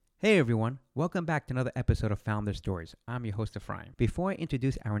Hey everyone, welcome back to another episode of Founder Stories. I'm your host Ephraim. Before I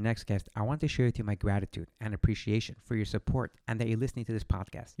introduce our next guest, I want to share with you my gratitude and appreciation for your support and that you're listening to this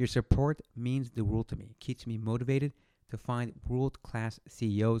podcast. Your support means the world to me. It keeps me motivated to find world-class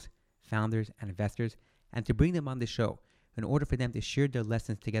CEOs, founders, and investors, and to bring them on the show in order for them to share their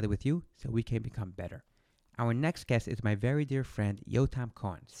lessons together with you so we can become better. Our next guest is my very dear friend, Yotam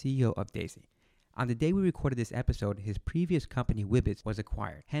Cohen, CEO of Daisy. On the day we recorded this episode, his previous company, Wibbits, was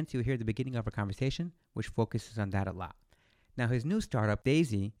acquired. Hence, you'll hear the beginning of our conversation, which focuses on that a lot. Now, his new startup,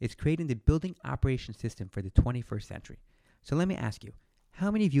 Daisy, is creating the building operation system for the 21st century. So let me ask you,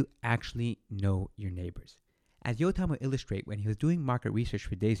 how many of you actually know your neighbors? As Yotam will illustrate, when he was doing market research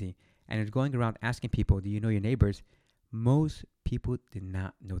for Daisy and was going around asking people, do you know your neighbors? Most people did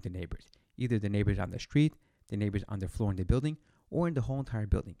not know the neighbors. Either the neighbors on the street, the neighbors on the floor in the building, or in the whole entire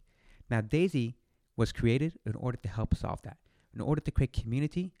building. Now, Daisy was created in order to help solve that, in order to create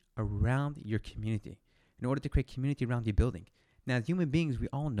community around your community, in order to create community around your building. Now, as human beings, we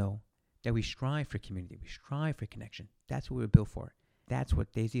all know that we strive for community, we strive for connection. That's what we're built for. That's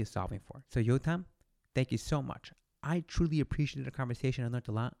what Daisy is solving for. So, Yotam, thank you so much. I truly appreciated the conversation. I learned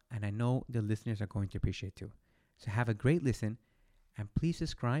a lot, and I know the listeners are going to appreciate too. So have a great listen, and please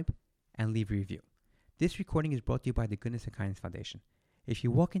subscribe and leave a review. This recording is brought to you by the Goodness and Kindness Foundation. If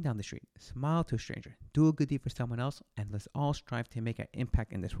you're walking down the street, smile to a stranger, do a good deed for someone else, and let's all strive to make an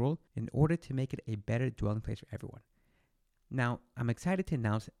impact in this world in order to make it a better dwelling place for everyone. Now, I'm excited to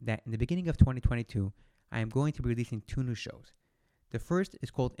announce that in the beginning of 2022, I am going to be releasing 2 new shows. The first is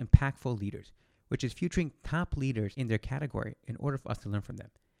called Impactful Leaders, which is featuring top leaders in their category in order for us to learn from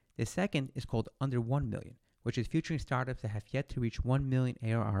them. The second is called Under 1 Million, which is featuring startups that have yet to reach 1 million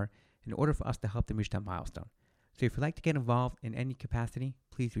ARR in order for us to help them reach that milestone. So if you'd like to get involved in any capacity,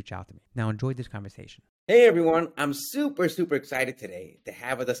 please reach out to me. Now enjoy this conversation. Hey everyone, I'm super excited today to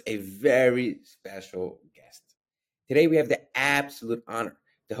have with us a very special guest. Today we have the absolute honor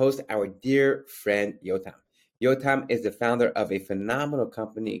to host our dear friend Yotam. Yotam is the founder of a phenomenal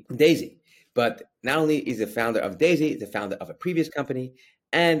company, Daisy. But not only is the founder of Daisy, he's the founder of a previous company,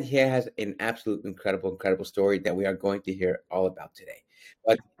 and he has an absolute incredible story that we are going to hear all about today.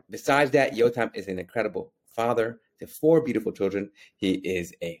 But besides that, Yotam is an incredible father to 4 beautiful children. He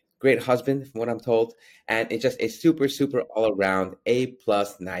is a great husband, from what I'm told, and it's just a super all-around A+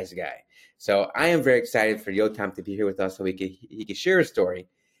 nice guy. So I am very excited for Yotam to be here with us so he can share a story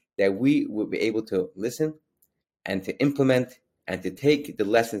that we will be able to listen and to implement and to take the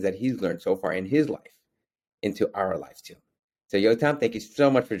lessons that he's learned so far in his life into our lives too. So Yotam, thank you so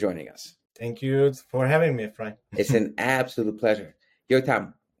much for joining us. Thank you for having me, Frank. It's an absolute pleasure.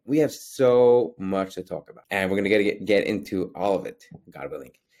 Yotam, we have so much to talk about, and we're going to get into all of it, God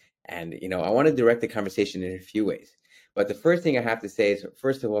willing. And, I want to direct the conversation in a few ways. But the first thing I have to say is,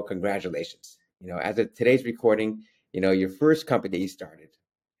 first of all, congratulations. As of today's recording, your first company that you started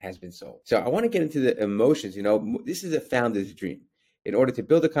has been sold. So I want to get into the emotions. This is a founder's dream in order to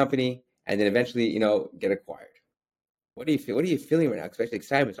build a company and then eventually, get acquired. What do you feel? What are you feeling right now? Especially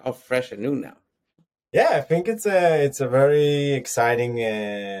excitement. It's all fresh and new now. Yeah, I think it's a very exciting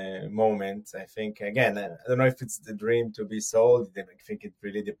moment. I think, again, I don't know if it's the dream to be sold. I think it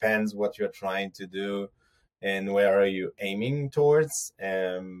really depends what you're trying to do and where are you aiming towards.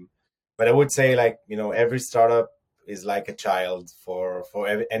 But I would say, every startup is like a child for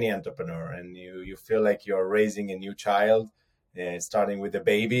any entrepreneur, and you feel like you're raising a new child, starting with a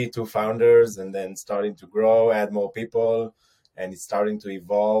baby, 2 founders, and then starting to grow, add more people, and it's starting to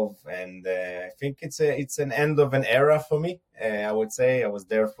evolve. And I think it's an end of an era for me. I would say I was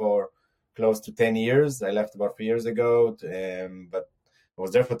there for close to 10 years. I left about 3 years ago, but I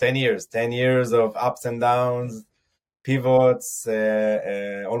was there for 10 years. 10 years of ups and downs, pivots,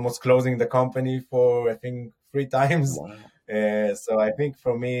 almost closing the company for, I think, 3 times. Wow. So I think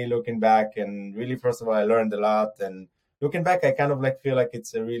for me, looking back, and really, first of all, I learned a lot. And looking back, I kind of feel like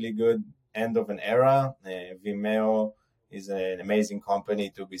it's a really good end of an era. Vimeo is an amazing company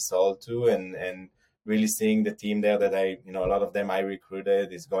to be sold to, and really seeing the team there that a lot of them I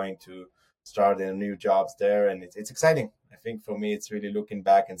recruited is going to start in new jobs there, and it's exciting. I think for me, it's really looking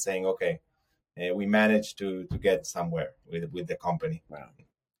back and saying, okay, we managed to get somewhere with the company. Wow.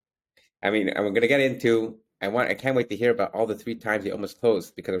 I mean, I'm going to get into. I can't wait to hear about all the 3 times you almost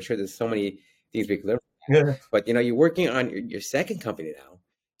closed, because I'm sure there's so many things we can learn. Yeah. But you're working on your second company now.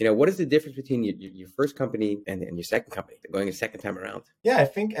 What is the difference between your first company and your second company, going a second time around? Yeah, I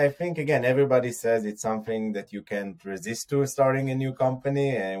think again, everybody says it's something that you can't resist to starting a new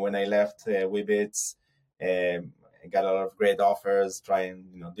company. And when I left Wibbits, I got a lot of great offers,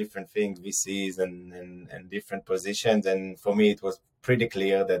 trying different things, VCs and different positions. And for me, it was pretty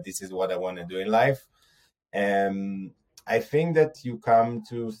clear that this is what I want to do in life. And I think that you come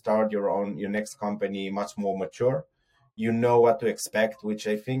to start your next company much more mature. You know what to expect, which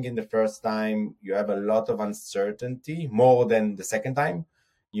I think in the first time you have a lot of uncertainty more than the second time.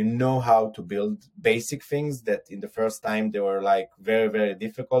 You know how to build basic things that in the first time they were like very, very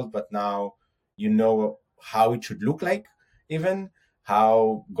difficult, but now you know how it should look like, even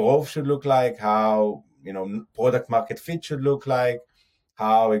how growth should look like, how product market fit should look like,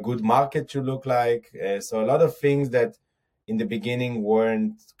 how a good market should look like. So a lot of things that in the beginning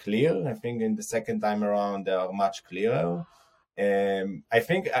weren't clear, I think in the second time around they are much clearer. I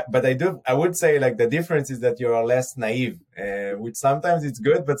think, but I would say like the difference is that you are less naive, which sometimes it's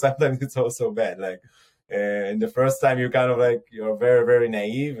good, but sometimes it's also bad. Like in the first time you kind of like, you're very, very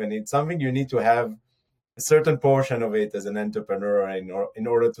naive, and it's something you need to have a certain portion of it as an entrepreneur in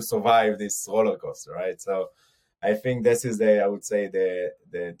order to survive this roller coaster, right? So I think this is I would say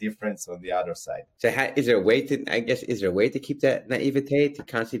the difference on the other side. So is there a way to keep that naivete, to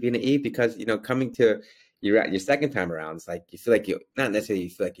constantly be naive? Because, coming to your second time around, it's like you feel like not necessarily you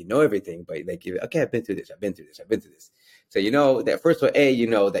feel like you know everything, but like okay, I've been through this. So that first of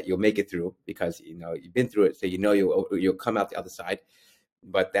all, that you'll make it through because you've been through it, so you'll come out the other side.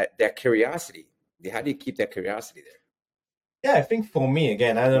 But that curiosity, how do you keep that curiosity there? Yeah, I think for me,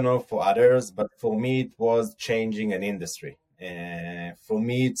 again, I don't know for others, but for me, it was changing an industry. For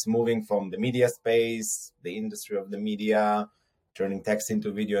me, it's moving from the media space, the industry of the media, turning text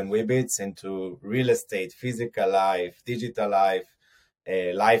into video and Weebits, into real estate, physical life, digital life,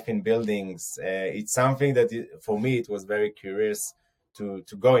 life in buildings. It's something that, for me, it was very curious to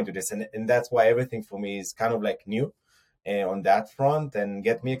go into this. And that's why everything for me is kind of like new on that front, and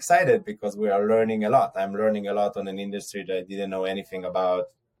get me excited because we are learning a lot. I'm learning a lot on an industry that I didn't know anything about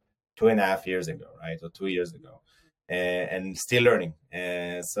 2.5 years ago, right? Or 2 years ago, and still learning.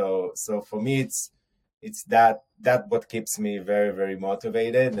 So for me, it's that what keeps me very, very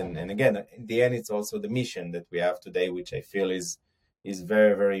motivated. And again, in the end, it's also the mission that we have today, which I feel is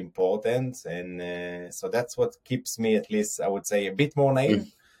very, very important. And so that's what keeps me, at least I would say, a bit more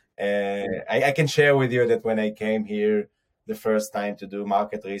naive. I can share with you that when I came here the first time to do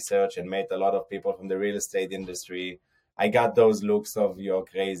market research and met a lot of people from the real estate industry, I got those looks of, you're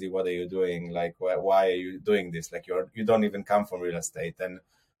crazy, what are you doing? Like, why are you doing this? Like, you don't even come from real estate. And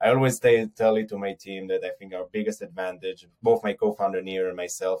I always tell it to my team that I think our biggest advantage, both my co-founder Nir and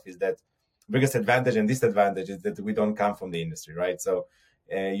myself, is that biggest advantage and disadvantage is that we don't come from the industry, right? So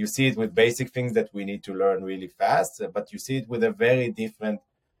you see it with basic things that we need to learn really fast, but you see it with a very different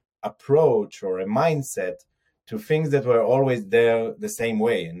approach or a mindset to things that were always there the same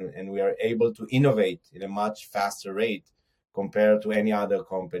way, and we are able to innovate in a much faster rate compared to any other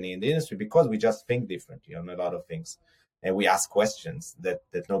company in the industry because we just think differently on a lot of things, and we ask questions that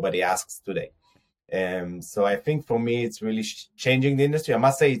nobody asks today. So I think for me it's really changing the industry. I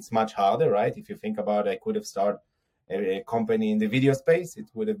must say it's much harder, right? If you think about it, I could have started a company in the video space. It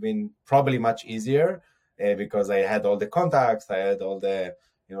would have been probably much easier because I had all the contacts, I had all the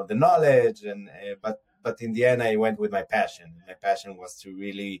the knowledge, and but in the end I went with my passion. My passion was to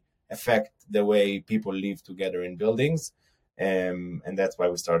really affect the way people live together in buildings, and that's why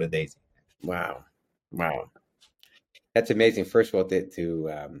we started Daisy. Wow, that's amazing. First of all,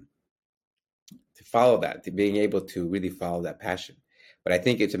 to follow that, to being able to really follow that passion. But I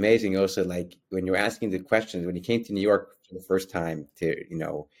think it's amazing also, like when you're asking the questions, when you came to New York for the first time to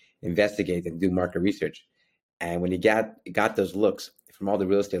investigate and do market research, and when you got those looks from all the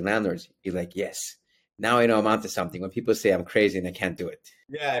real estate landlords, you're like, yes, now I know I'm onto something. When people say I'm crazy and I can't do it.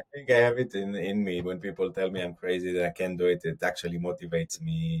 Yeah, I think I have it in me. When people tell me I'm crazy that I can't do it, it actually motivates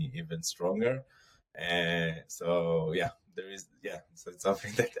me even stronger. So yeah, so it's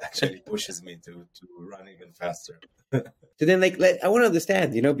something that actually pushes me to run even faster. So then, I want to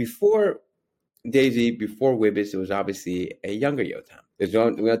understand, before Daisy, before Weebits, it was obviously a younger Yotam. There's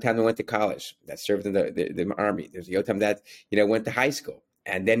Yotam that went to college, that served in the army. There's a Yotam that went to high school,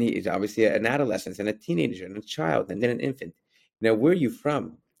 and then he is obviously an adolescent and a teenager and a child and then an infant. Where are you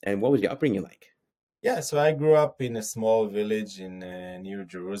from, and what was your upbringing like? Yeah, so I grew up in a small village in near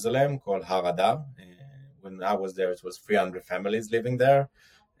Jerusalem called Har Adar. When I was there, it was 300 families living there,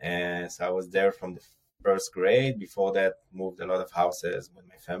 and so I was there from the first grade. Before that, moved a lot of houses with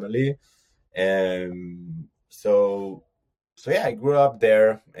my family. So yeah, I grew up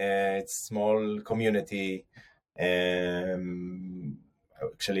there. It's a small community.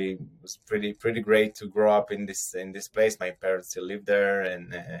 Actually, it was pretty great to grow up in this place. My parents still live there,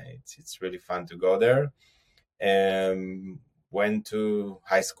 and it's really fun to go there. Went to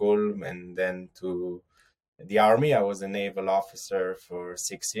high school and then to the army. I was a naval officer for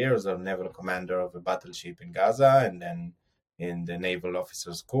 6 years, a naval commander of a battleship in Gaza, and then in the naval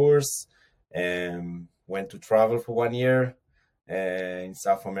officers course. Went to travel for 1 year in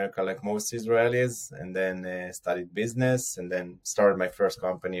South America, like most Israelis, and then studied business, and then started my first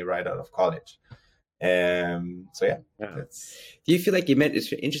company right out of college. So yeah, Wow. that's. Do you feel like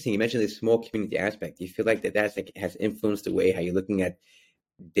it's interesting? You mentioned this small community aspect. Do you feel like that's like has influenced the way how you're looking at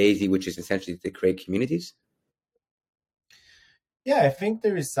Daisy, which is essentially to create communities? Yeah, I think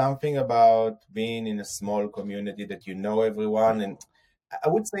there is something about being in a small community that you know everyone. And I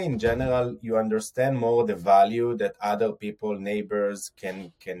would say in general, you understand more the value that other people, neighbors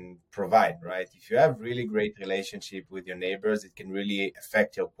can provide, right? If you have really great relationship with your neighbors, it can really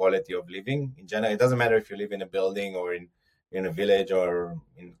affect your quality of living. In general, it doesn't matter if you live in a building or in a village or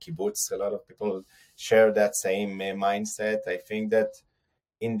in kibbutz. A lot of people share that same mindset. I think that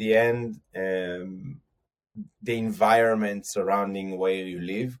in the end, the environment surrounding where you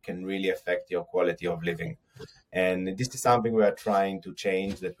live can really affect your quality of living. And this is something we are trying to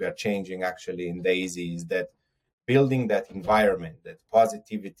change, that we are changing actually in Daisy, is that building that environment, that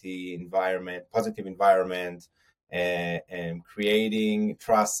positive environment, and creating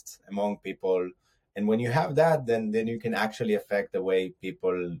trust among people. And when you have that, then you can actually affect the way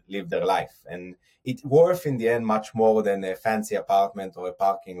people live their life. And it's worth in the end much more than a fancy apartment or a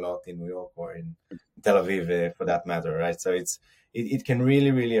parking lot in New York or in Tel Aviv, for that matter, right? So it can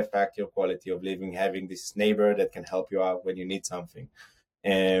really, really affect your quality of living, having this neighbor that can help you out when you need something.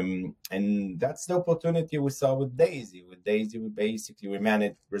 And that's the opportunity we saw with Daisy. With Daisy, we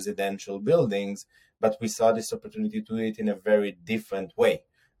manage residential buildings, but we saw this opportunity to do it in a very different way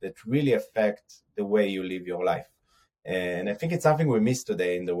that really affect the way you live your life. And I think it's something we miss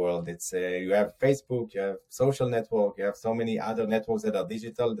today in the world. It's you have Facebook, you have social network, you have so many other networks that are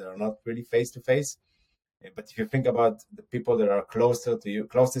digital, that are not really face to face. But if you think about the people that are closest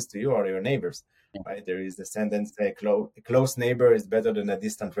to you are your neighbors, right? There is the sentence, a close neighbor is better than a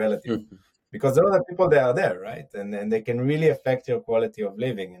distant relative, Mhm. because there are the people that are there, right? And they can really affect your quality of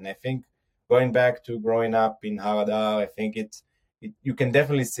living. And I think going back to growing up in Har Adar, I think you can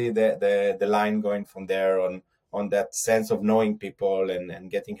definitely see the line going from there on that sense of knowing people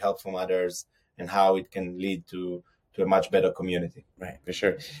and getting help from others, and how it can lead to a much better community. Right, for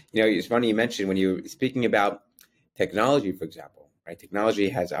sure. It's funny you mentioned when you were speaking about technology, for example, right? Technology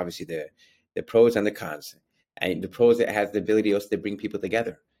has obviously the pros and the cons. And the pros, it has the ability also to bring people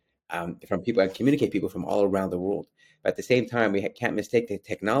together, from people and communicate people from all around the world. But at the same time, we can't mistake that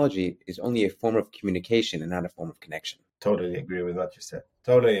technology is only a form of communication and not a form of connection. Totally agree with what you said.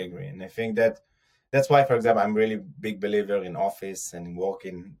 Totally agree. And I think that's why, for example, I'm really big believer in office and in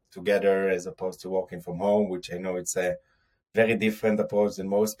working together as opposed to working from home, which I know it's a very different approach than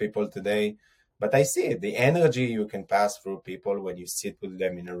most people today. But I see it. The energy you can pass through people when you sit with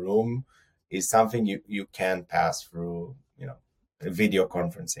them in a room is something you can pass through, video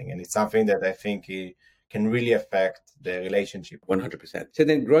conferencing. And it's something that I think can really affect the relationship. 100%. So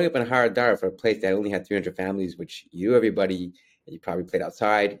then growing up in Har Adar, for a place that only had 300 families, which everybody, you probably played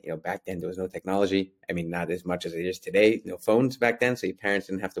outside. Back then there was no technology. I mean, not as much as it is today. No phones back then, so your parents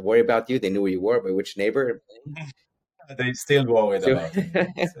didn't have to worry about you. They knew where you were, by which neighbor. They still worried So, about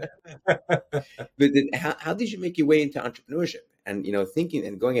it. but then how did you make your way into entrepreneurship and thinking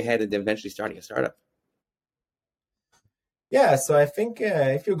and going ahead and eventually starting a startup? Yeah, so I think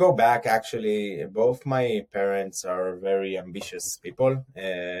if you go back, actually, both my parents are very ambitious people.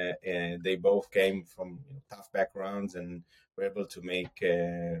 And they both came from tough backgrounds and were able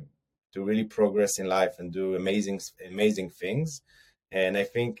to to really progress in life and do amazing things. And I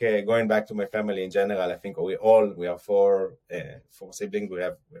think going back to my family in general, I think we are four siblings. We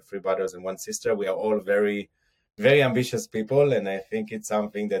have three brothers and one sister. We are all very, very ambitious people, and I think it's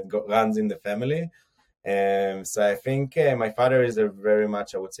something that runs in the family. So I think my father is a very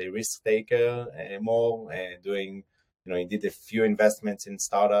much, I would say, risk taker, more doing, he did a few investments in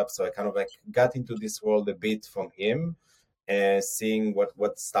startups. So I kind of like got into this world a bit from him, seeing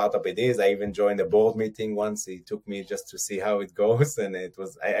what startup it is. I even joined a board meeting once. He took me just to see how it goes, and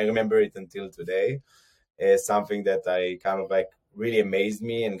I remember it until today. Something that I kind of like really amazed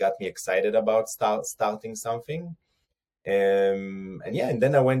me and got me excited about starting something. And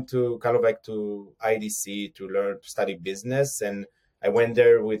then I went to kind of like to IDC to study business, and I went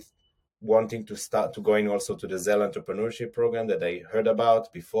there with wanting to start to going also to the Zell entrepreneurship program that I heard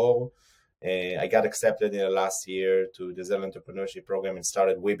about before. I got accepted in the last year to the Zell entrepreneurship program and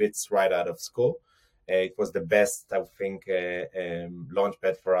started Weebits right out of school. It was the best, I think,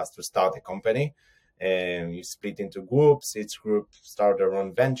 launchpad for us to start a company. You split into groups. Each group start their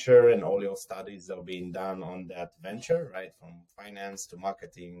own venture, and all your studies are being done on that venture, right? From finance to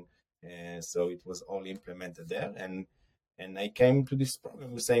marketing. So it was all implemented there. And I came to this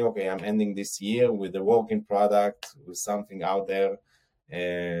problem with saying, okay, I'm ending this year with a working product, with something out there.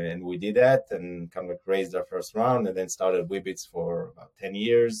 And we did that and kind of raised our first round and then started Weebits for about 10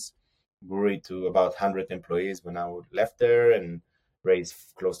 years, grew it to about 100 employees when I left there and raised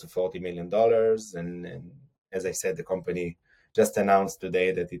close to $40 million. And as I said, the company just announced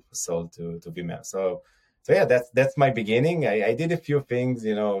today that it was sold to Vimeo. So yeah, that's my beginning. I did a few things,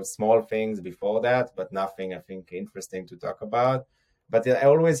 small things before that, but nothing I think interesting to talk about. But I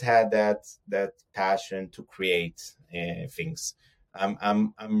always had that passion to create things.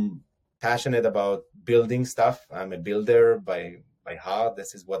 I'm passionate about building stuff. I'm a builder by heart.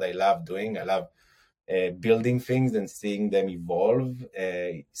 This is what I love doing. I love building things and seeing them evolve.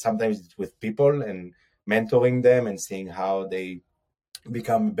 Sometimes it's with people and mentoring them and seeing how they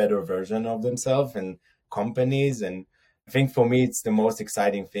become a better version of themselves and companies. And I think for me, it's the most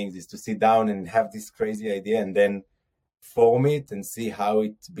exciting thing is to sit down and have this crazy idea and then form it and see how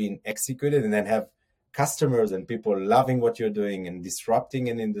it's being executed and then have customers and people loving what you're doing and disrupting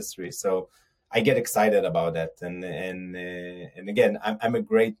an industry. So I get excited about that. And again, I'm a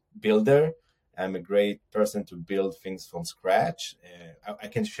great builder. I'm a great person to build things from scratch. I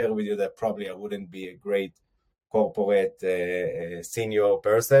can share with you that probably I wouldn't be a great corporate senior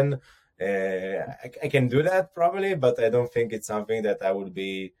person. I can do that probably, but I don't think it's something that I would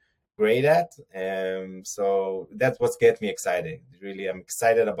be great at. So that's what gets me excited. Really, I'm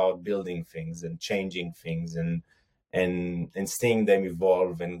excited about building things and changing things and seeing them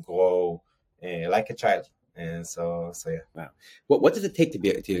evolve and grow like a child. And so yeah. Wow. What does it take to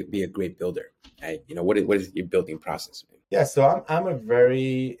be a great builder? What is your building process? Yeah, so I'm a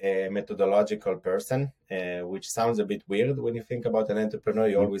very methodological person, which sounds a bit weird when you think about an entrepreneur.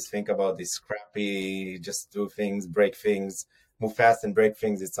 You always think about this scrappy, just do things, break things, move fast and break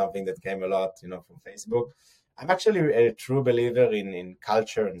things. It's something that came a lot, from Facebook. I'm actually a true believer in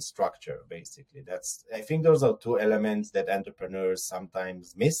culture and structure, basically. I think those are two elements that entrepreneurs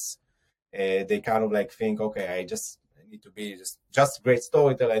sometimes miss. They kind of think, okay, I need to be just a great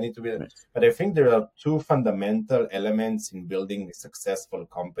storyteller. I need to be, right. But I think there are two fundamental elements in building a successful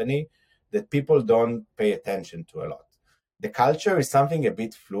company that people don't pay attention to a lot. The culture is something a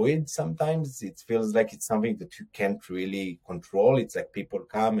bit fluid. Sometimes it feels like it's something that you can't really control. It's like people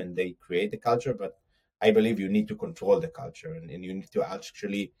come and they create the culture, but I believe you need to control the culture and you need to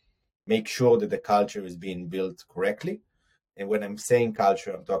actually make sure that the culture is being built correctly. And when I'm saying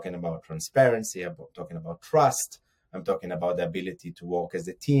culture, I'm talking about transparency, I'm talking about trust, I'm talking about the ability to work as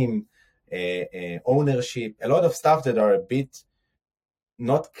a team, ownership, a lot of stuff that are a bit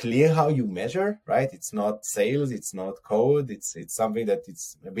not clear how you measure, right? It's not sales, it's not code, it's something that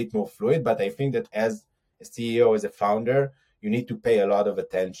it's a bit more fluid. But I think that as a CEO, as a founder, you need to pay a lot of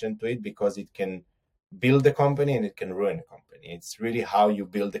attention to it because it can build a company and it can ruin a company. It's really how you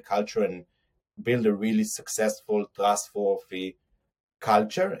build the culture and build a really successful, trustworthy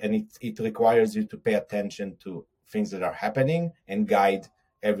culture. And it requires you to pay attention to things that are happening and guide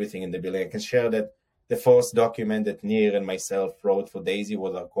everything in the building. I can share that the first document that Nir and myself wrote for Daisy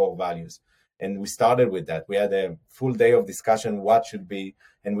was our core values. And we started with that. We had a full day of discussion, what should be,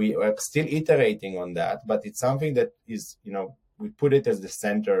 and we are still iterating on that. But it's something that is, we put it as the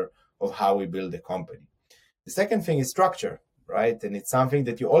center of how we build a company. The second thing is structure, right? And it's something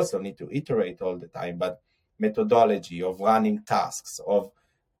that you also need to iterate all the time, but methodology of running tasks, of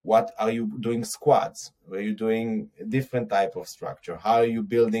what are you doing squads? Are you doing a different type of structure? How are you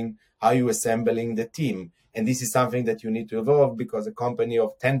building? How are you assembling the team? And this is something that you need to evolve because a company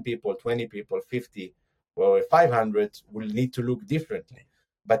of 10 people, 20 people, 50, or 500 will need to look differently.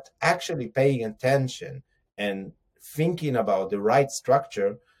 But actually paying attention and thinking about the right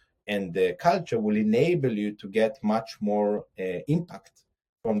structure and the culture will enable you to get much more impact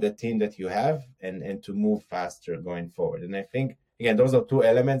from the team that you have and to move faster going forward. And I think, again, those are two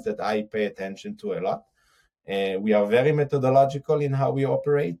elements that I pay attention to a lot. We are very methodological in how we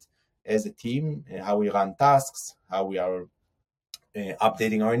operate as a team, how we run tasks, how we are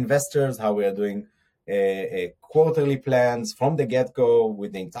updating our investors, how we are doing quarterly plans from the get-go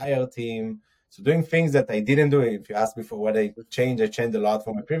with the entire team. So doing things that I didn't do. If you ask me for what I changed a lot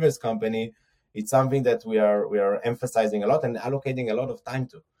from my previous company. It's something that we are emphasizing a lot and allocating a lot of time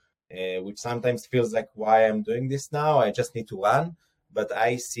to, which sometimes feels like why I'm doing this now. I just need to run. But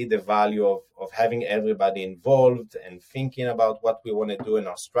I see the value of having everybody involved and thinking about what we want to do in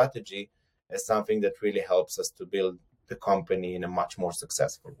our strategy as something that really helps us to build the company in a much more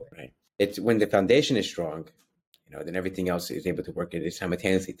successful way. Right. it's when the foundation is strong, then everything else is able to work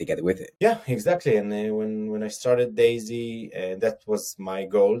simultaneously together with it. Yeah, exactly. And when I started Daisy, that was my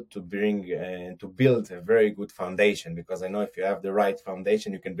goal, to bring to build a very good foundation, because I know if you have the right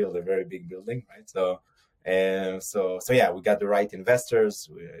foundation, you can build a very big building, right? So yeah, we got the right investors,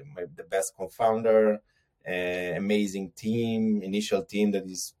 the best co-founder, amazing team, initial team that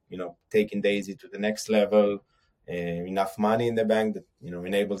is taking Daisy to the next level, enough money in the bank that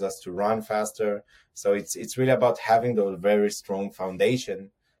enables us to run faster. So it's really about having those very strong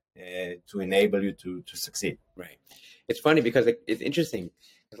foundation to enable you to succeed. Right. It's funny because it's interesting.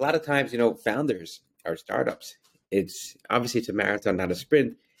 A lot of times, founders or startups, it's obviously it's a marathon, not a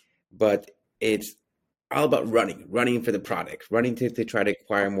sprint, but it's all about running for the product, running to try to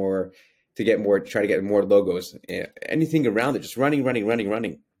acquire more, try to get more logos, anything around it, just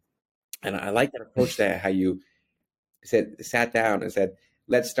running. And I like that approach, that how you sat down and said,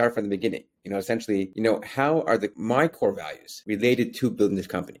 let's start from the beginning. Essentially, how are my core values related to building this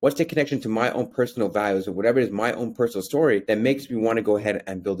company? What's the connection to my own personal values, or whatever is my own personal story that makes me want to go ahead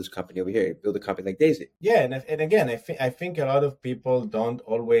and build this company over here, build a company like Daisy? Yeah, and again, I think a lot of people don't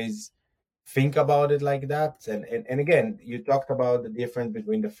always think about it like that. And again, you talked about the difference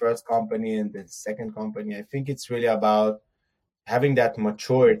between the first company and the second company. I think it's really about having that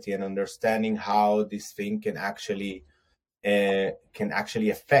maturity and understanding how this thing can actually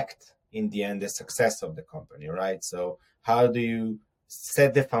affect in the end the success of the company, right? So how do you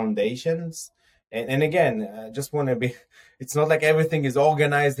set the foundations? And again, I just want to be, it's not like everything is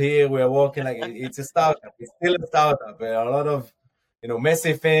organized here, we are working like it's a startup. It's still a startup. There are a lot of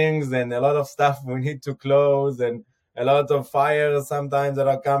messy things and a lot of stuff we need to close, and a lot of fires sometimes that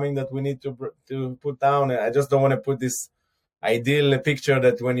are coming that we need to put down. And I just don't want to put this ideal picture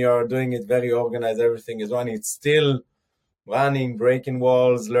that when you're doing it very organized, everything is running. It's still running, breaking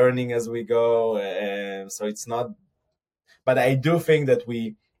walls, learning as we go. So it's not, but I do think that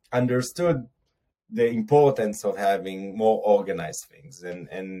we understood the importance of having more organized things.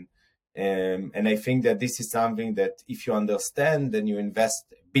 And I think that this is something that if you understand, then you invest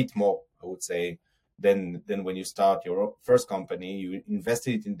a bit more, I would say, than when you start your first company. You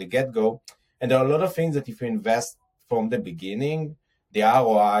invested it in the get-go. And there are a lot of things that if you invest from the beginning, the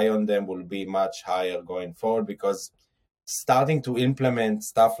ROI on them will be much higher going forward, because starting to implement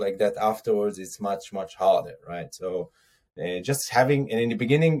stuff like that afterwards is much, much harder, right? So just having, and in the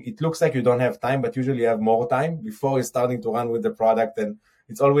beginning, it looks like you don't have time, but usually you have more time before you're starting to run with the product. And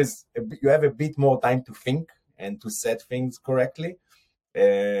it's always, you have a bit more time to think and to set things correctly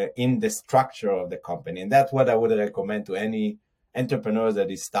in the structure of the company. And that's what I would recommend to any entrepreneur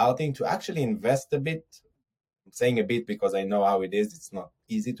that is starting, to actually invest a bit. I'm saying a bit because I know how it is. It's not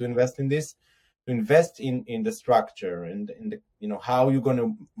easy to invest in this. To invest in the structure and in the how you're going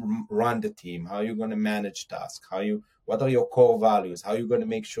to run the team, how you're going to manage tasks, what are your core values, how you're going to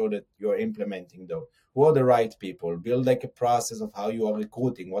make sure that you're implementing those, who are the right people, build like a process of how you are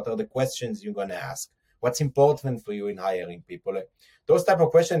recruiting, what are the questions you're going to ask, what's important for you in hiring people. Those type of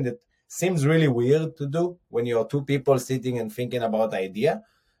questions that seems really weird to do when you're two people sitting and thinking about idea,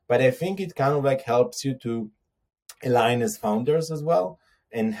 but I think it kind of like helps you to align as founders as well,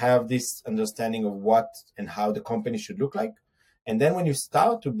 and have this understanding of what and how the company should look like. And then when you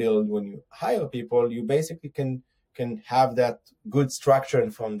start to build, when you hire people, you basically can have that good structure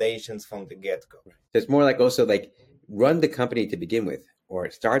and foundations from the get-go. So it's more like also like run the company to begin with, or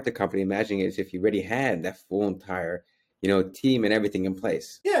start the company imagining it as if you already had that full entire, team and everything in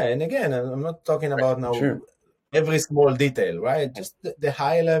place. Yeah, and again, I'm not talking about now every small detail, right? Just the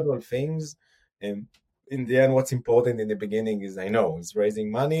high level things. And in the end, what's important in the beginning is, is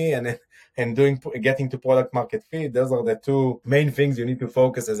raising money and getting to product market fit. Those are the two main things you need to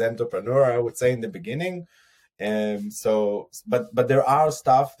focus as entrepreneur, I would say, in the beginning. But there are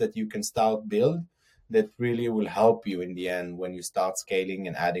stuff that you can start build that really will help you in the end when you start scaling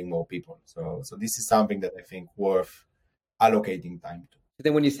and adding more people. So this is something that I think worth allocating time to. So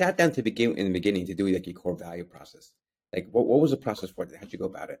then when you sat down in the beginning to do like your core value process, like what was the process for that? How'd you go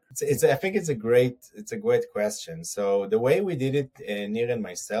about it? I think it's a great question. So the way we did it, Nir and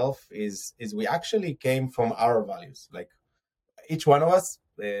myself, is we actually came from our values. Like each one of us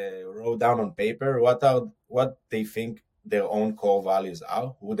wrote down on paper what they think their own core values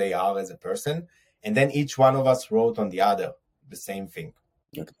are, who they are as a person, and then each one of us wrote on the other the same thing.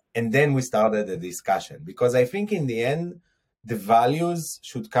 Okay. And then we started a discussion, because I think in the end, the values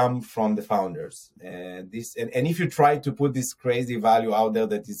should come from the founders. And if you try to put this crazy value out there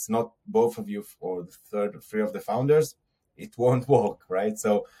that it's not both of you or the third or three of the founders, it won't work, right?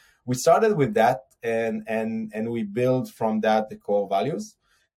 So we started with that, and we built from that the core values.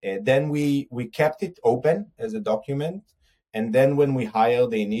 Then we kept it open as a document. And then when we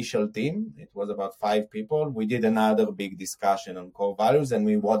hired the initial team, it was about 5 people, we did another big discussion on core values and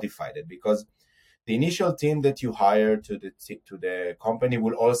we modified it because the initial team that you hire to the company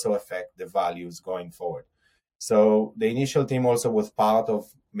will also affect the values going forward. So the initial team also was part of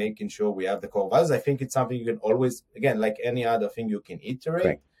making sure we have the core values. I think it's something you can always, again, like any other thing, you can iterate,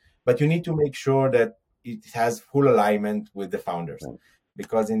 Right. but you need to make sure that it has full alignment with the founders. Right.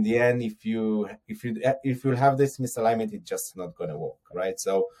 Because in the end, if you have this misalignment, it's just not going to work, right?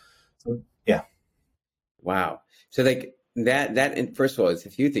 So yeah. Wow. So like that and first of all, it's a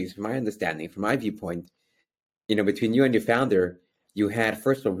few things from my understanding, from my viewpoint, between you and your founder, you had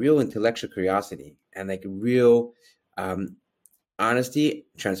first of all real intellectual curiosity and like real honesty,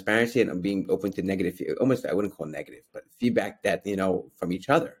 transparency, and being open to negative, almost I wouldn't call it negative, but feedback that from each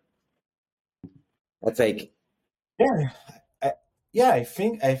other. That's like I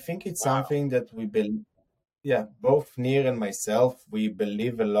think it's something that we believe. Yeah, both Nir and myself, we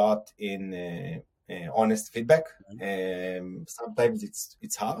believe a lot in honest feedback. Sometimes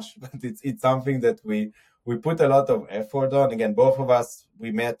it's harsh, but it's something that we put a lot of effort on. Again, both of us,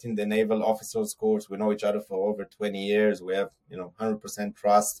 we met in the Naval Officers course. We know each other for over 20 years. We have 100%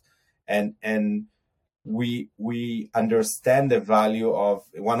 trust, and we understand the value of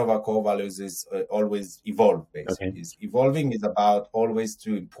one of our core values is always evolve. Basically, Okay. is evolving is about always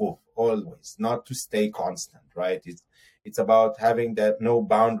to improve, always, not to stay constant, right? It's about having that no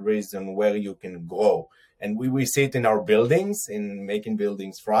boundaries and where you can grow. And we see it in our buildings, in making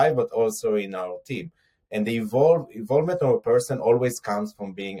buildings thrive, but also in our team. And the involvement of a person always comes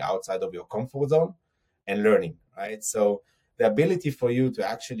from being outside of your comfort zone and learning, right? So the ability for you to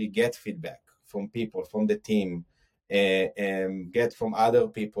actually get feedback from people, from the team, and get from other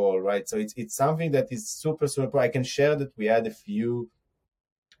people, right? So it's something that is super, super. I can share that we had a few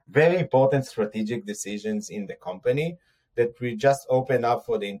very important strategic decisions in the company that we just opened up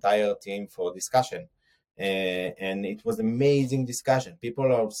for the entire team for discussion. And it was amazing discussion.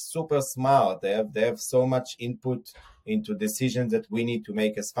 People are super smart. They have so much input into decisions that we need to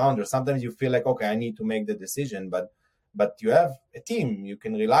make as founders. Sometimes you feel like, okay, I need to make the decision, but you have a team you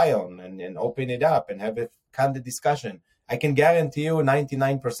can rely on and open it up and have a candid discussion. I can guarantee you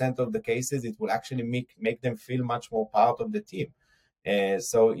 99% of the cases, it will actually make them feel much more part of the team.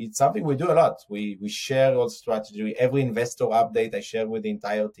 So it's something we do a lot. We share all strategy. Every investor update I share with the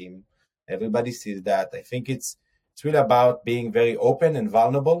entire team. Everybody sees that. I think it's really about being very open and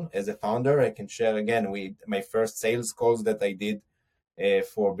vulnerable as a founder. I can share again my first sales calls that I did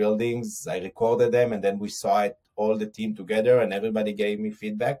for buildings. I recorded them and then we saw it all the team together and everybody gave me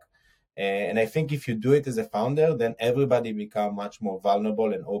feedback. And I think if you do it as a founder, then everybody become much more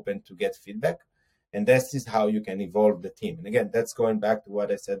vulnerable and open to get feedback. And this is how you can evolve the team. And again, that's going back to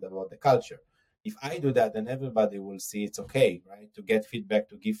what I said about the culture. If I do that, then everybody will see it's okay, right? To get feedback,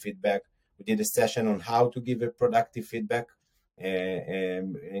 to give feedback. We did a session on how to give a productive feedback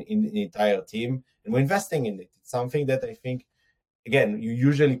in the entire team. And we're investing in it. It's something that I think, again, you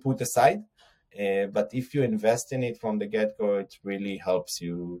usually put aside. But if you invest in it from the get-go, it really helps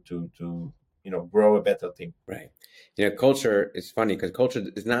you to grow a better team. Right. Culture is funny because culture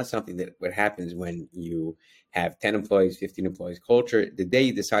is not something that what happens when you have 10 employees, 15 employees. Culture, the day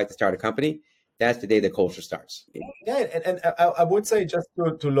you decide to start a company, that's the day the culture starts. Yeah, and I would say just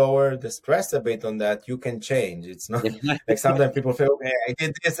to lower the stress a bit on that, you can change. It's not like sometimes people feel, okay, I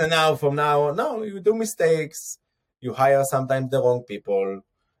did this and now from now on. No, you do mistakes. You hire sometimes the wrong people.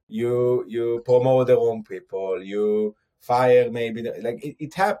 You promote the wrong people. You fire maybe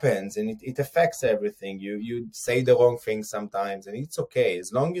it happens and it affects everything. You say the wrong thing sometimes and it's okay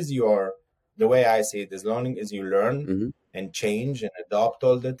as long as you are, the way I see it, as long as you learn and change and adopt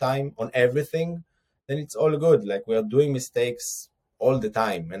all the time on everything, then it's all good. Like we are doing mistakes all the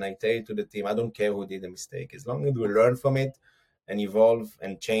time, and I tell you to the team, I don't care who did the mistake, as long as we learn from it and evolve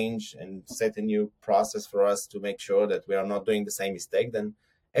and change and set a new process for us to make sure that we are not doing the same mistake, then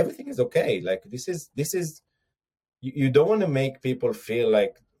everything is okay. Like this is you don't want to make people feel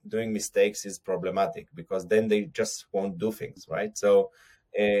like doing mistakes is problematic, because then they just won't do things, right? So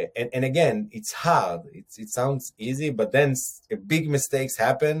and again, it's hard. It sounds easy, but then big mistakes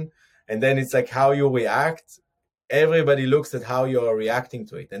happen, and then it's like how you react. Everybody looks at how you are reacting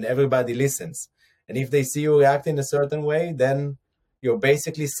to it, and everybody listens. And if they see you react in a certain way, then you're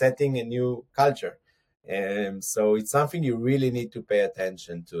basically setting a new culture. And so it's something you really need to pay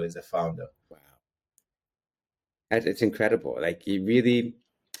attention to as a founder. Wow. It's incredible. Like you really,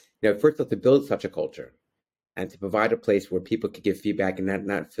 first of all, to build such a culture, and to provide a place where people could give feedback and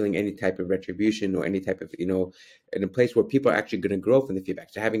not feeling any type of retribution or any type of, in a place where people are actually going to grow from the feedback.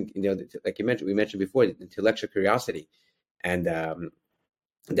 So having, like we mentioned before, the intellectual curiosity and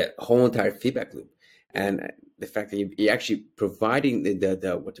that whole entire feedback loop. And the fact that you're actually providing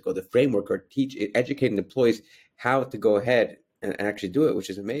the framework or educating employees how to go ahead and actually do it, which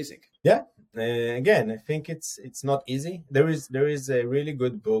is amazing. Yeah. Again, I think it's not easy. There is a really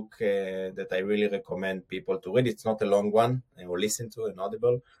good book that I really recommend people to read. It's not a long one or listen to an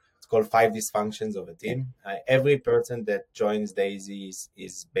Audible. It's called 5 Dysfunctions of a Team. Every person that joins Daisy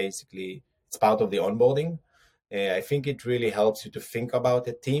is basically, it's part of the onboarding. I think it really helps you to think about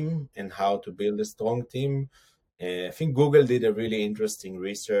a team and how to build a strong team. I think Google did a really interesting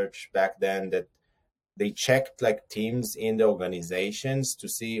research back then that they checked like teams in the organizations to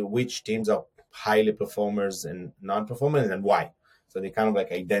see which teams are highly performers and non-performers and why. So they kind of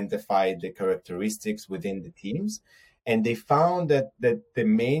like identified the characteristics within the teams, and they found that the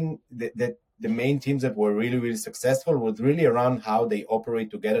main teams that were really, really successful was really around how they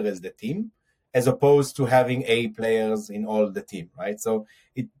operate together as the team, as opposed to having A players in all the team, right? So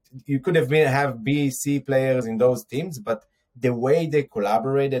you could have B, C players in those teams, but the way they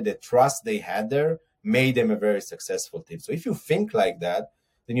collaborated, the trust they had there, made them a very successful team. So if you think like that,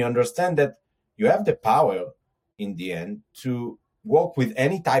 then you understand that you have the power in the end to work with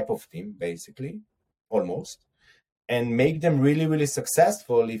any type of team, basically, almost, and make them really, really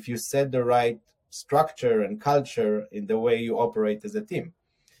successful if you set the right structure and culture in the way you operate as a team.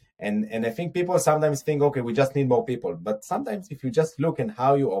 And I think people sometimes think, okay, we just need more people. But sometimes if you just look at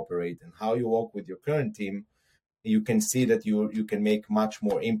how you operate and how you work with your current team, you can see that you can make much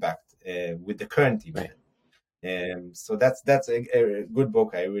more impact with the current team. Right. So that's a good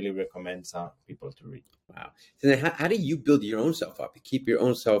book. I really recommend some people to read. Wow. So then how do you build your own self up? Keep your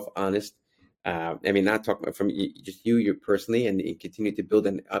own self honest. Not talking from just you personally, and continue to build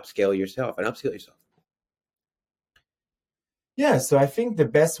and upscale yourself. Yeah, so I think the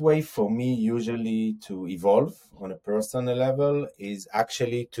best way for me usually to evolve on a personal level is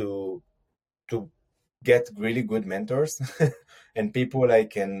actually to get really good mentors and people I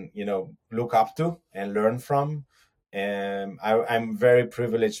can, look up to and learn from. I'm very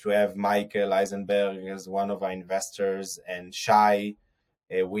privileged to have Michael Eisenberg as one of our investors, and Shai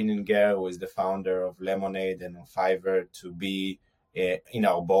Wininger, who is the founder of Lemonade and Fiverr, to be in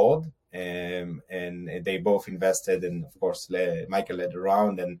our board. And they both invested, and of course Michael led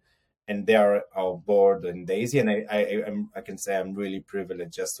around, and they are our board in Daisy, and I can say I'm really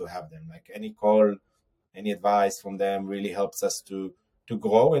privileged just to have them. Like any call, any advice from them really helps us to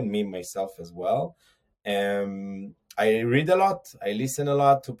grow, and me myself as well. I read a lot, I listen a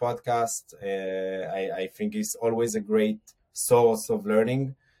lot to podcasts. I think it's always a great source of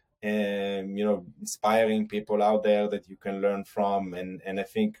learning, and inspiring people out there that you can learn from, and I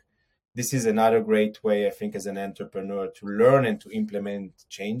think this is another great way, I think, as an entrepreneur to learn and to implement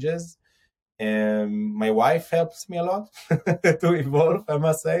changes. And my wife helps me a lot to evolve, I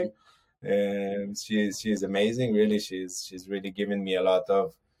must say. She's amazing, really. She's really given me a lot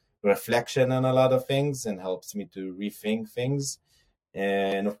of reflection on a lot of things and helps me to rethink things.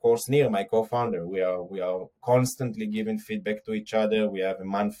 And of course, Nir, my co-founder, we are constantly giving feedback to each other. We have a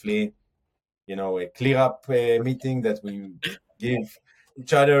monthly, a clear up meeting that we give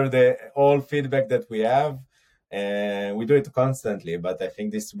each other all feedback that we have, and we do it constantly. But I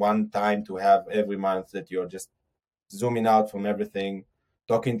think this one time to have every month that you're just zooming out from everything,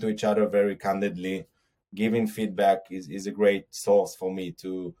 talking to each other very candidly, giving feedback is a great source for me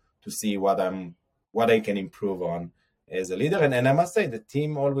to see what I can improve on as a leader. And I must say the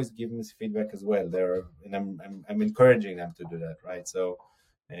team always gives me feedback as well. I'm encouraging them to do that, right? So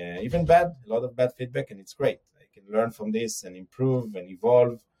even a lot of bad feedback, and it's great. I can learn from this and improve and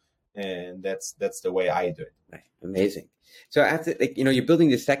evolve, and that's the way I do it. Right. Amazing. So after, you're building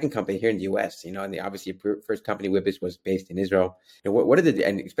the second company here in the U.S., and obviously your first company, Wibbis, was based in Israel. What are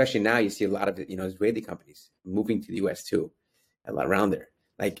and especially now you see a lot of Israeli companies moving to the U.S. too, a lot around there.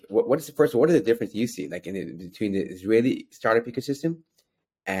 Like, what are the differences you see, like between the Israeli startup ecosystem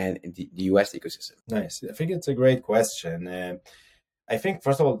and the U.S. ecosystem? Nice. I think it's a great question. I think,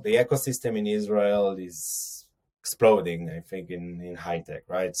 first of all, the ecosystem in Israel is exploding, I think, in high tech,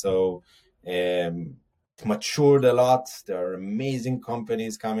 right? So matured a lot. There are amazing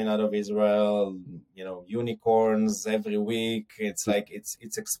companies coming out of Israel, unicorns every week. It's like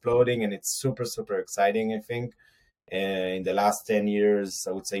it's exploding, and it's super, super exciting, I think. In the last 10 years,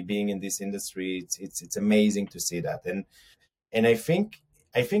 I would say, being in this industry, it's amazing to see that. And I think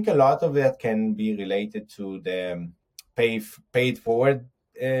a lot of that can be related to the paid forward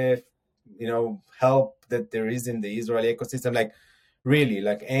help that there is in the Israeli ecosystem. Like really,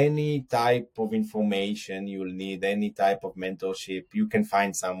 like any type of information you'll need, any type of mentorship, you can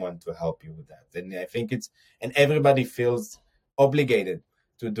find someone to help you with that. And I think and everybody feels obligated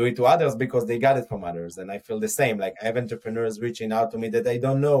to do it to others because they got it from others. And I feel the same. Like I have entrepreneurs reaching out to me that I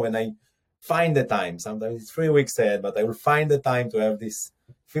don't know, and I find the time. Sometimes it's 3 weeks ahead, but I will find the time to have this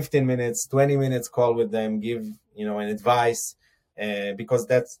 15 minutes, 20 minutes call with them, give an advice, because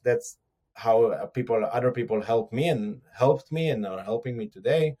that's how other people helped me and are helping me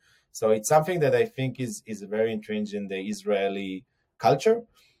today. So it's something that I think is very entrenched in the Israeli culture.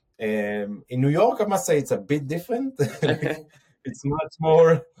 In New York, I must say it's a bit different. It's much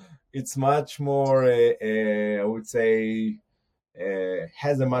more. I would say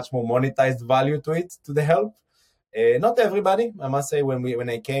has a much more monetized value to it, to the help. Not everybody, I must say. When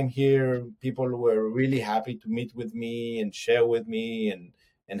I came here, people were really happy to meet with me and share with me and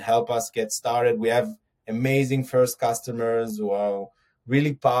help us get started. We have amazing first customers who are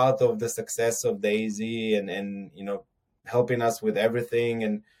really part of the success of Daisy and helping us with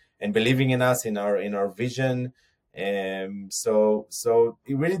everything and believing in us, in our vision. So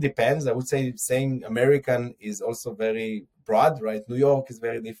it really depends. I would say saying American is also very broad, right? New York is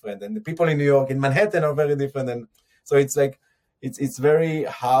very different, and the people in New York, in Manhattan, are very different, and so it's like it's very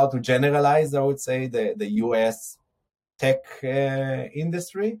hard to generalize. I would say the U.S. tech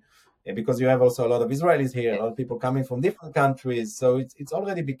industry, because you have also a lot of Israelis here, a lot of people coming from different countries. So it's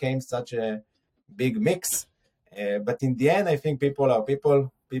already became such a big mix. But in the end, I think people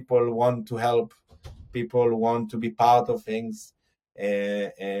want to help. People want to be part of things.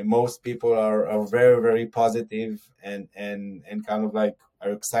 Most people are very, very positive and kind of like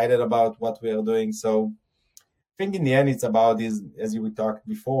are excited about what we are doing. So I think in the end, it's about this, as we talked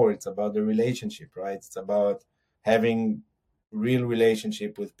before, it's about the relationship, right? It's about having real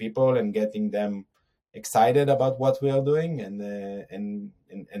relationship with people and getting them excited about what we are doing and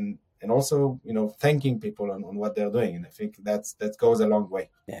also, thanking people on what they're doing. And I think that goes a long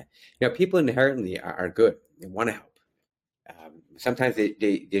way. Yeah. People inherently are good. They want to help. Sometimes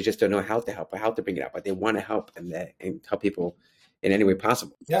they just don't know how to help or how to bring it up, but they want to help and help people in any way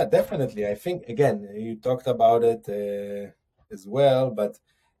possible. Yeah, definitely. I think, again, you talked about it as well, but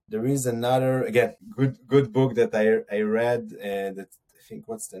there is another, again, good book that I read that I think,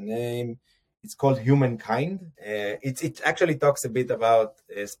 what's the name? It's called Humankind. It actually talks a bit about,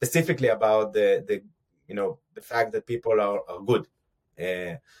 specifically about the fact that people are good.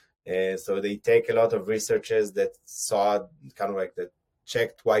 So they take a lot of researchers that saw kind of like that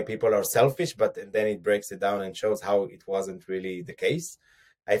checked why people are selfish, but then it breaks it down and shows how it wasn't really the case.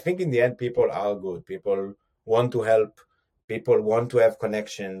 I think in the end, people are good. People want to help. People want to have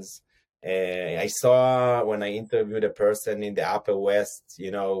connections. I saw when I interviewed a person in the Upper West,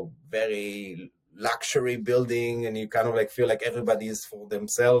 very luxury building, and you kind of like feel like everybody is for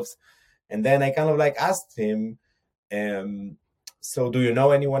themselves. And then I kind of like asked him, so do you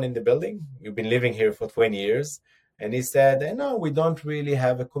know anyone in the building? You've been living here for 20 years. And he said, no, we don't really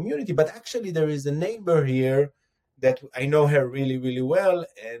have a community, but actually there is a neighbor here that I know her really, really well.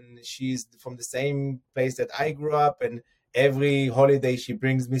 And she's from the same place that I grew up. And every holiday she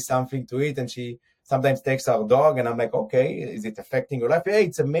brings me something to eat. And she sometimes takes our dog. And I'm like, okay, is it affecting your life? Hey,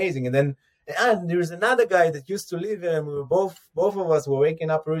 it's amazing. And then there's another guy that used to live here. And we were both of us were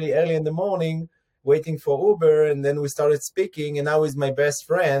waking up really early in the morning, waiting for Uber. And then we started speaking. And now he's my best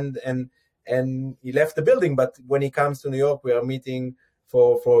friend. And he left the building, but when he comes to New York, we are meeting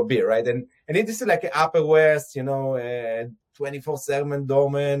for a beer, right? And this is like an Upper West, 24/7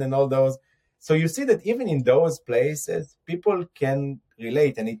 doorman and all those. So you see that even in those places, people can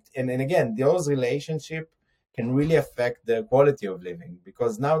relate, and again, those relationships can really affect the quality of living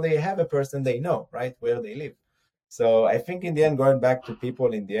because now they have a person they know, right, where they live. So I think in the end, going back to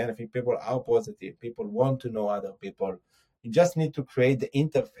people, in the end, I think people are positive. People want to know other people. You just need to create the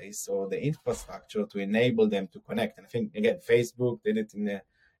interface or the infrastructure to enable them to connect. And I think, again, Facebook did it in a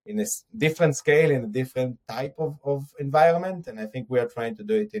different scale, in a different type of environment. And I think we are trying to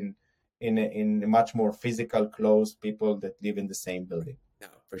do it in a much more physical, close people that live in the same building. No,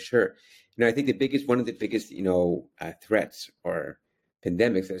 for sure. I think one of the biggest, threats or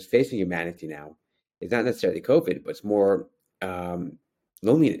pandemics that's facing humanity now is not necessarily COVID, but it's more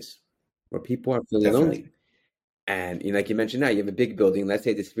loneliness, where people are feeling lonely. And like you mentioned now, you have a big building. Let's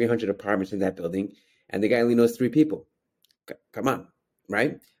say there's 300 apartments in that building, and the guy only knows 3 people. Come on,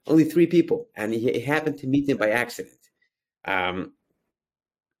 right? Only 3 people, and he happened to meet them by accident.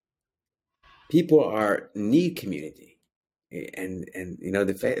 People need community, and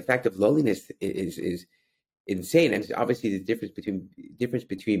the fact of loneliness is insane. And it's obviously the difference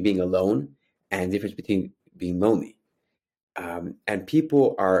between being alone and the difference between being lonely. And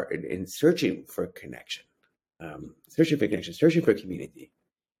people are in searching for connection, searching for community.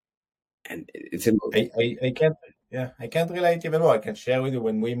 And it's I can't, yeah, I can't relate even more. I can share with you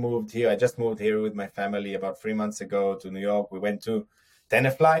when we moved here. I just moved here with my family about 3 months ago to New York. We went to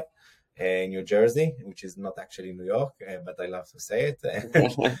Tenafly in New Jersey, which is not actually New York, but I love to say it.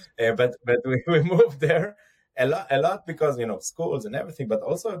 But we moved there a lot because schools and everything, but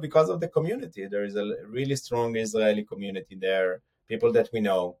also because of the community. There is a really strong Israeli community there, people that we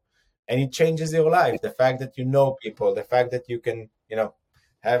know, and it changes your life. The fact that you know people, the fact that you can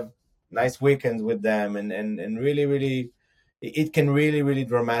have nice weekends with them, and really it can really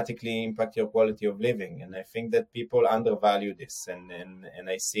dramatically impact your quality of living. And I think that people undervalue this, and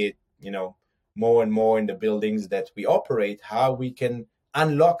I see it more and more in the buildings that we operate, how we can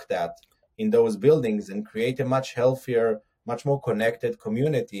unlock that in those buildings and create a much healthier, much more connected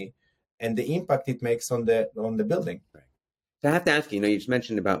community, and the impact it makes on the building. Right. So I have to ask you, you just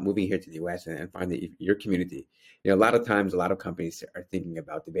mentioned about moving here to the US and finding your community. A lot of times, a lot of companies are thinking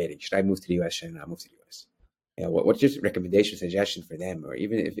about debating, should I move to the US, should I not move to the US? What's your recommendation, suggestion for them? Or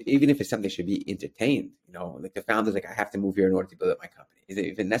even if it's something should be entertained, like the founders, like, I have to move here in order to build up my company. Is it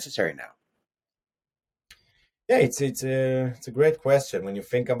even necessary now? Yeah, it's a great question. When you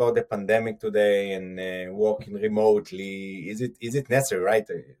think about the pandemic today and working remotely, is it necessary, right?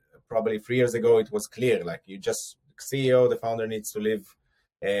 Probably 3 years ago, it was clear, like you just CEO, the founder needs to live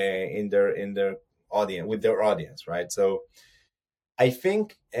in their audience, with their audience, right? So I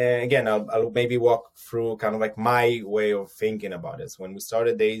think, again, I'll maybe walk through kind of like my way of thinking about this. When we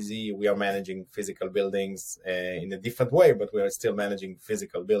started Daisy, we are managing physical buildings in a different way, but we are still managing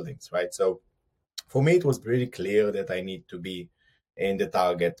physical buildings, right? So for me, it was pretty clear that I need to be in the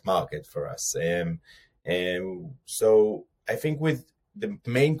target market for us. So I think with the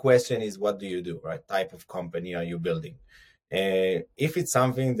main question is, what do you do, right? Type of company are you building? If it's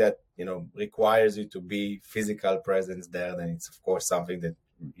something that requires you to be physical presence there, then it's of course something that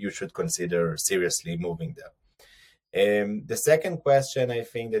you should consider seriously moving there. The second question I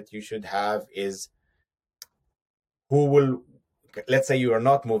think that you should have is, let's say you are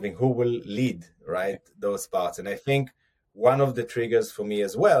not moving, who will lead, right, those parts? And I think one of the triggers for me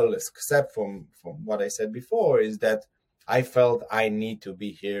as well, except from what I said before, is that I felt I need to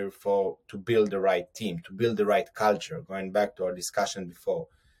be here to build the right team, to build the right culture. Going back to our discussion before,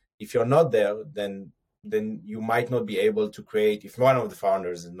 if you're not there, then you might not be able to create. If one of the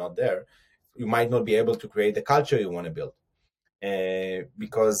founders is not there, you might not be able to create the culture you want to build,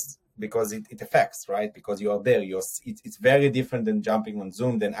 because it affects, right? Because you are there. It's very different than jumping on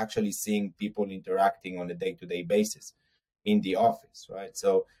Zoom than actually seeing people interacting on a day-to-day basis in the office, right?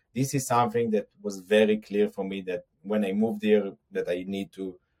 So this is something that was very clear for me, that when I moved here, that I need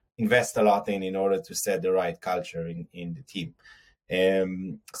to invest a lot in order to set the right culture in the team.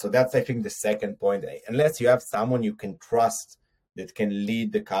 So that's, I think, the second point. Unless you have someone you can trust that can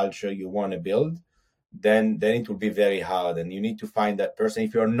lead the culture you want to build, then it will be very hard. And you need to find that person.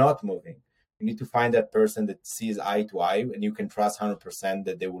 If you're not moving, you need to find that person that sees eye to eye, and you can trust 100%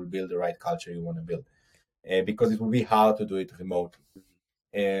 that they will build the right culture you want to build, because it will be hard to do it remotely.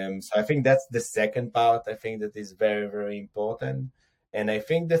 So I think that's the second part. I think that is very, very important. And I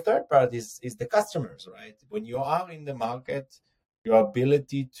think the third part is the customers, right? When you are in the market, your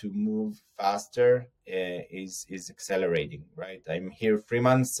ability to move faster is accelerating, right? I'm here 3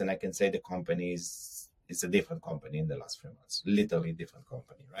 months, and I can say the company is a different company in the last 3 months, literally different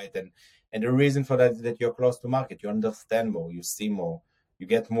company, right? And the reason for that is that you're close to market, you understand more, you see more, you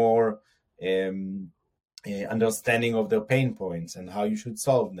get more understanding of their pain points and how you should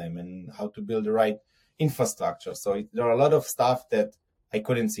solve them and how to build the right infrastructure. So there are a lot of stuff that I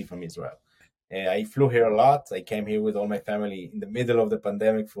couldn't see from Israel. I flew here a lot. I came here with all my family in the middle of the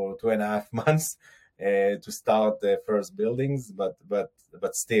pandemic for 2.5 months to start the first buildings. But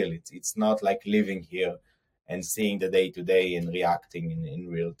still, it's not like living here and seeing the day to day and reacting in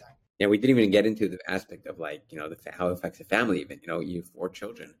real time. Yeah, we didn't even get into the aspect of how it affects the family. Even you have 4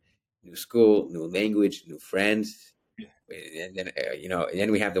 children, new school, new language, new friends, and then and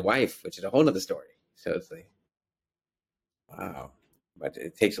then we have the wife, which is a whole other story. So it's like, wow. But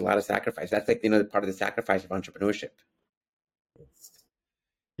it takes a lot of sacrifice. That's like, part of the sacrifice of entrepreneurship.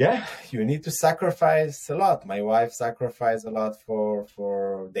 Yeah, you need to sacrifice a lot. My wife sacrificed a lot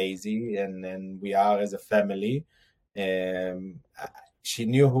for Daisy, and we are as a family. She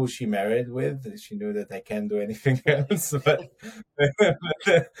knew who she married with. She knew that I can't do anything else, but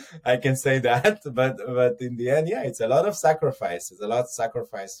I can say that. But in the end, yeah, it's a lot of sacrifice. It's a lot of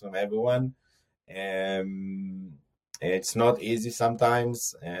sacrifice from everyone. It's not easy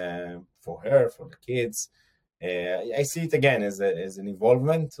sometimes for her, for the kids. I see it again as an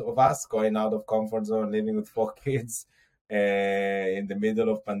involvement of us going out of comfort zone, living with 4 kids in the middle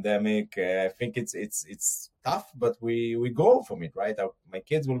of pandemic. I think it's tough, but we grow from it, right? My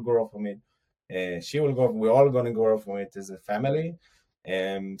kids will grow from it. She will go. We're all going to grow from it as a family.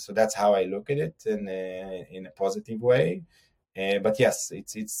 So that's how I look at it in a positive way. But yes,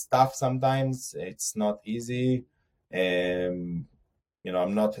 it's tough sometimes. It's not easy. I'm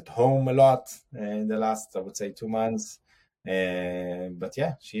not at home a lot in the last, I would say, 2 months. But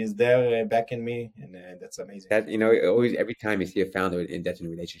yeah, she is there backing me, and that's amazing. That always every time you see a founder that's in a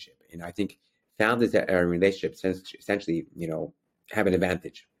relationship, I think founders that are in relationships essentially, have an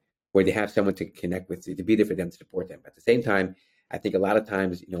advantage where they have someone to connect with, to be there for them, to support them. At the same time, I think a lot of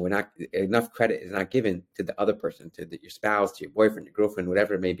times, we're not enough credit is not given to the other person, to your spouse, to your boyfriend, your girlfriend,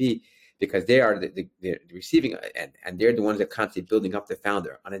 whatever it may be, because they are the receiving end, and they're the ones that are constantly building up the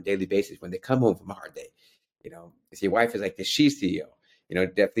founder on a daily basis when they come home from a hard day. If your wife is like the she CEO,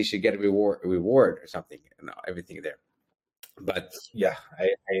 definitely should get a reward or something, everything there. But yeah,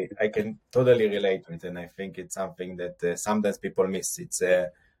 I can totally relate with it, and I think it's something that sometimes people miss. It's a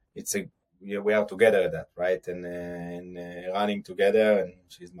we are together at that, right? And running together, and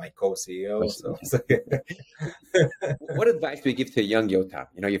she's my co-CEO. So. What advice do you give to a young Yotam?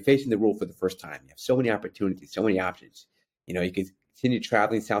 You're facing the world for the first time. You have so many opportunities, so many options. You can continue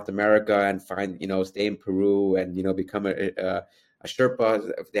traveling South America and find, stay in Peru and, become a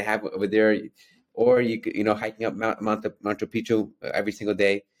Sherpa if they have over there. Or you could, hiking up Machu Picchu every single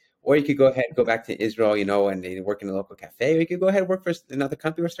day. Or you could go back to Israel, and work in a local cafe. Or you could go ahead and work for another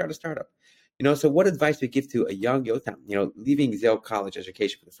company or start a startup. So what advice do you give to a young Yotam, leaving Yale college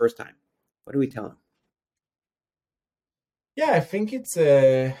education for the first time? What do we tell him? Yeah, I think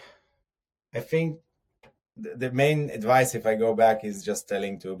the main advice, if I go back, is just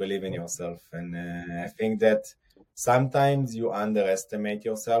telling to believe in yourself. And I think that sometimes you underestimate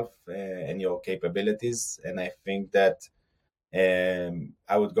yourself and your capabilities. And I think that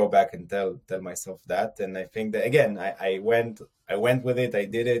I would go back and tell myself that. And I think that, again, I went with it. I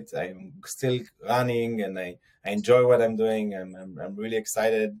did it. I'm still running, and I enjoy what I'm doing. I'm really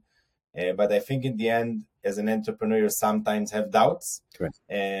excited. But I think in the end, as an entrepreneur, you sometimes have doubts. Correct.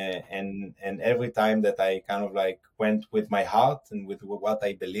 And every time that I kind of like went with my heart and with what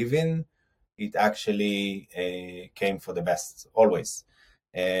I believe in, it actually came for the best always.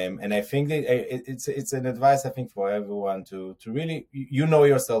 And I think that it's an advice, I think, for everyone to really,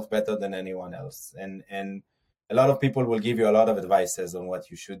 yourself better than anyone else. And a lot of people will give you a lot of advices on what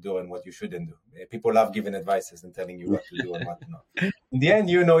you should do and what you shouldn't do. People love giving advices and telling you what to do and what not. In the end,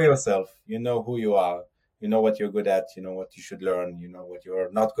 you know yourself. You know who you are. You know what you're good at. You know what you should learn. You know what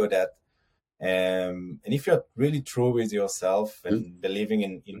you're not good at. And if you're really true with yourself and believing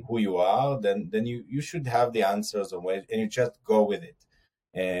in who you are, then you should have the answers on where, and you just go with it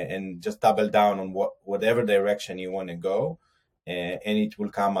and just double down on whatever direction you want to go. And it will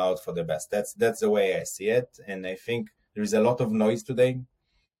come out for the best. That's the way I see it. And I think there is a lot of noise today.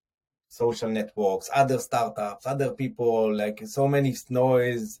 Social networks, other startups, other people, like so many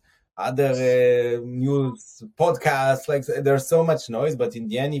noise, other news, podcasts, like there's so much noise. But in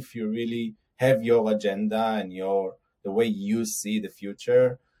the end, if you really have your agenda and the way you see the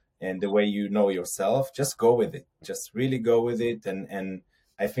future and the way you know yourself, just go with it. Just really go with it. And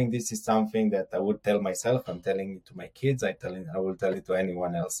I think this is something that I would tell myself. I'm telling it to my kids. I will tell it to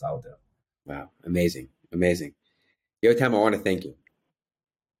anyone else out there. Wow. Amazing. Yotam, I want to thank you.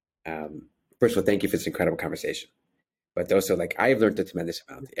 First of all, thank you for this incredible conversation. But also, I've learned a tremendous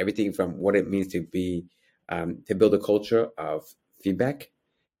amount. Everything from what it means to be, to build a culture of feedback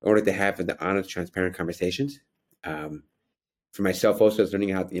in order to have the honest, transparent conversations. For myself, also, is learning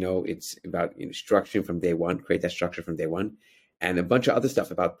how, it's about structuring from day one, create that structure from day one. And a bunch of other stuff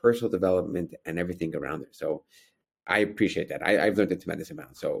about personal development and everything around it. So I appreciate that. I've learned a tremendous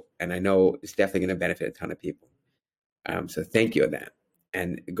amount. So, and I know it's definitely going to benefit a ton of people. So thank you on that.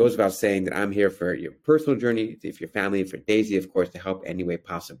 And it goes without saying that I'm here for your personal journey, if your family, for Daisy, of course, to help any way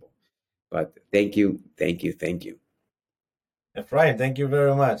possible. But thank you. Ephraim, thank you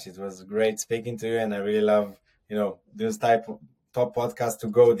very much. It was great speaking to you. And I really love, this type of top podcast to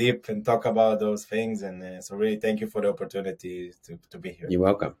go deep and talk about those things. And so really thank you for the opportunity to be here. You're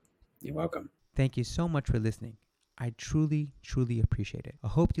welcome. Thank you so much for listening. I truly, truly appreciate it. I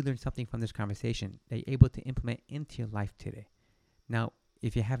hope you learned something from this conversation that you're able to implement into your life today. Now,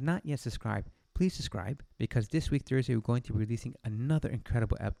 if you have not yet subscribed, please subscribe, because this week, Thursday, we're going to be releasing another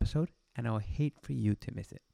incredible episode, and I would hate for you to miss it.